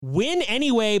Win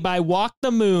Anyway by Walk the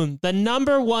Moon, the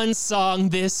 #1 song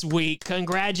this week.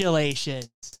 Congratulations.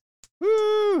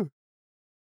 Woo!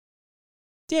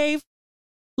 Dave,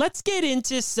 let's get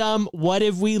into some What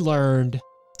Have We Learned?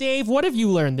 Dave, what have you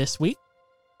learned this week?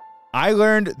 I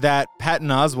learned that Patton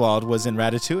Oswalt was in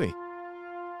Ratatouille.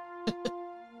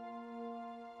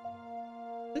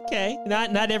 Okay,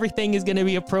 not everything is going to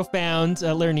be a profound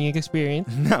learning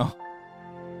experience. No.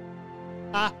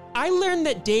 I learned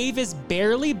that Dave is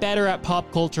barely better at pop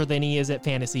culture than he is at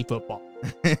fantasy football.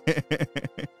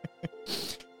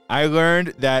 I learned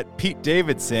that Pete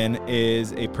Davidson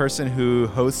is a person who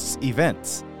hosts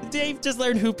events. Dave just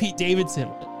learned who Pete Davidson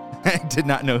was. I did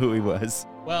not know who he was.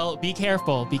 Well, be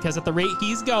careful, because at the rate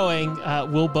he's going,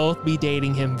 we'll both be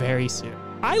dating him very soon.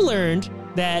 I learned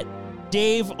that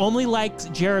Dave only likes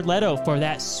Jared Leto for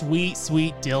that sweet,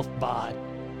 sweet DILF bod.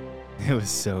 It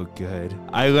was so good.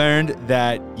 I learned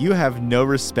that you have no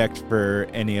respect for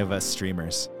any of us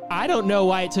streamers. I don't know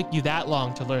why it took you that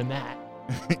long to learn that.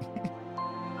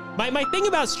 My thing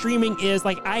about streaming is,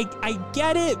 like, I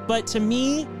get it, but to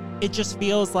me, it just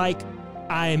feels like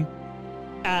I'm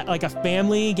at, like, a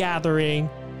family gathering,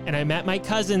 and I'm at my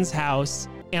cousin's house,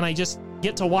 and I just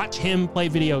get to watch him play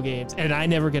video games, and I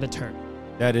never get a turn.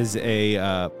 That is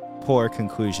a poor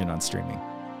conclusion on streaming.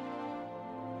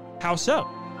 How so?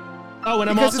 Oh,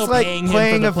 and I'm because also it's like paying him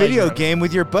playing for the a video pleasure. game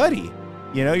with your buddy.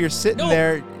 You know, you're sitting No.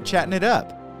 there chatting it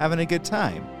up, having a good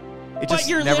time. It But just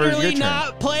you're never is literally your turn.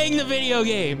 not playing the video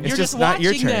game. It's You're just just not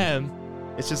your watching turn. them.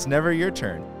 It's just never your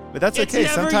turn. But that's It's okay.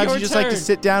 never Sometimes your you just like to turn.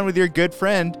 sit down with your good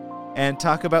friend and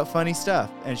talk about funny stuff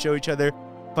and show each other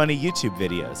funny YouTube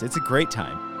videos. It's a great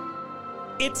time.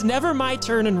 It's never my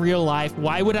turn in real life.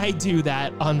 Why would I do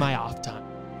that on my off time?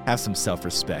 Have some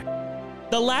self-respect.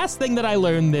 The last thing that I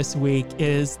learned this week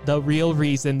is the real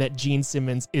reason that Gene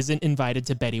Simmons isn't invited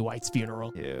to Betty White's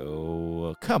funeral.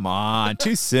 Ew, come on,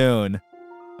 too soon.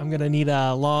 I'm going to need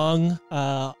a long,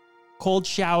 cold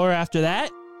shower after that.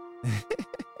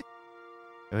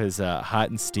 It was hot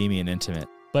and steamy and intimate.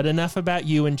 But enough about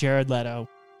you and Jared Leto.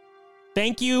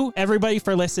 Thank you, everybody,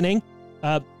 for listening.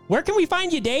 Where can we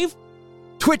find you, Dave?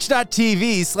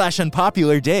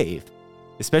 Twitch.tv/unpopulardave.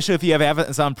 Especially if you have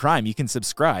Amazon Prime, you can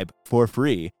subscribe for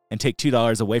free and take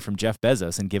 $2 away from Jeff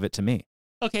Bezos and give it to me.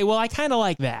 Okay, well, I kind of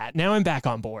like that. Now I'm back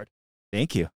on board.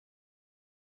 Thank you.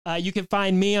 You can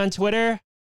find me on Twitter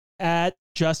at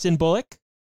Justin Bullock.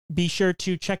 Be sure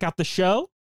to check out the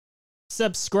show.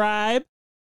 Subscribe.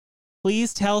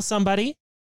 Please tell somebody.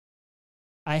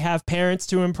 I have parents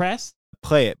to impress.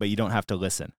 Play it, but you don't have to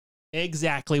listen.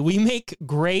 Exactly. We make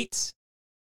great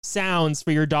sounds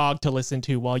for your dog to listen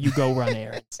to while you go run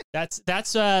errands.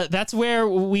 That's where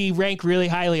we rank really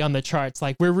highly on the charts.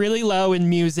 Like, we're really low in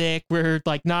music. We're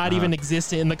like not even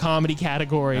existent in the comedy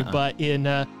category, but in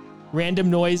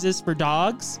random noises for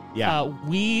dogs. Yeah.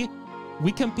 We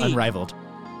compete.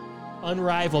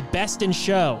 Unrivaled. Best in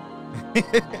show.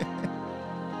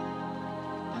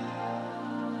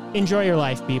 Enjoy your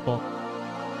life, people.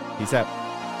 Peace out.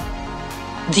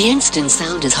 The Instant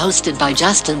Sound is hosted by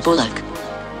Justin Bullock.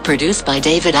 Produced by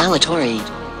David Alatorre.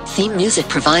 Theme music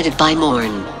provided by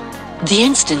Morn. The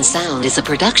Instant Sound is a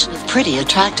production of Pretty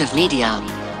Attractive Media.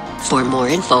 For more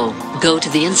info, go to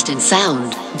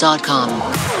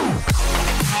theinstantsound.com.